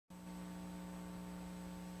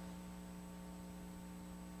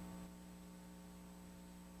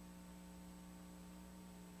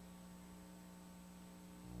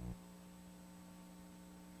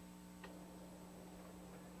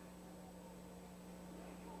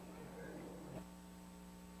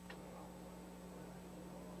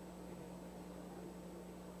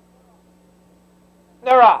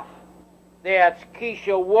They're off. That's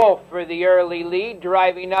Keisha Wolf for the early lead.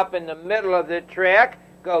 Driving up in the middle of the track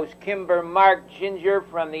goes Kimber Mark Ginger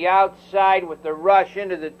from the outside with the rush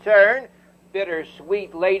into the turn.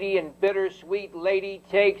 Bittersweet Lady, and Bittersweet Lady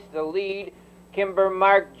takes the lead. Kimber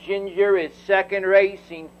Mark Ginger is second,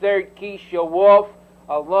 racing third. Keisha Wolf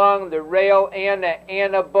along the rail. Anna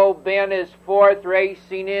BANA is fourth,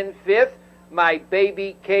 racing in fifth. My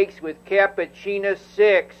Baby Cakes with Cappuccina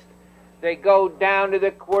sixth. They go down to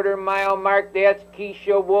the quarter-mile mark. That's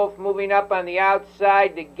Keisha Wolf moving up on the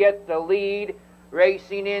outside to get the lead.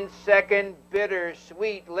 Racing in second,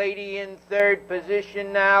 Bittersweet Lady in third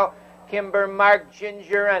position now. Kimber Mark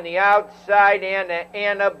Ginger on the outside, and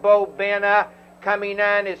Anna BANA coming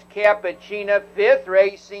on is Cappuccina fifth.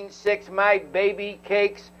 Racing sixth, My Baby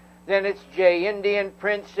Cakes. Then it's J Indian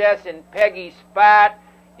Princess and Peggy Spot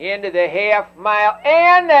into the half mile.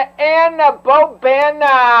 Anna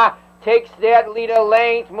BANA takes that lead a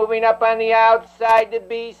length. Moving up on the outside to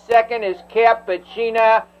be second is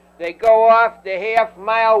Cappuccina. They go off the half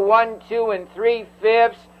mile, 1, 2, and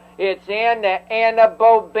 3/5. It's Anna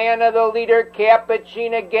BANA, the leader.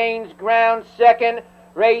 Cappuccina gains ground second.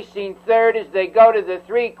 Racing third as they go to the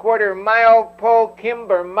 3/4 mile pole.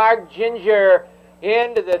 Kimber Mark Ginger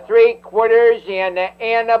into the 3/4, and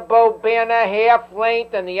Anna BANA half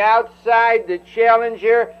length on the outside. The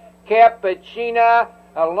challenger, Cappuccina,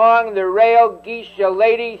 along the rail. Geisha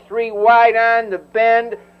Lady 3 wide on the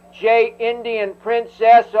bend. J Indian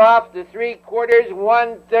Princess off the 3/4,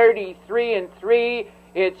 1:33 and 3.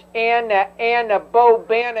 It's Anna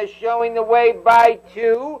BANA showing the way by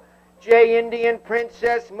 2. J Indian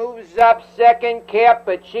Princess moves up second.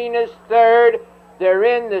 Cappuccina's third. They're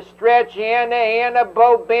in the stretch. Anna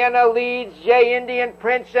BANA leads. J Indian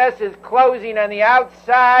Princess is closing on the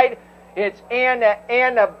outside. It's Anna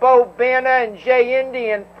BANA and J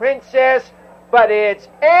Indian Princess, but it's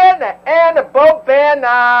Anna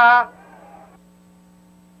BANA.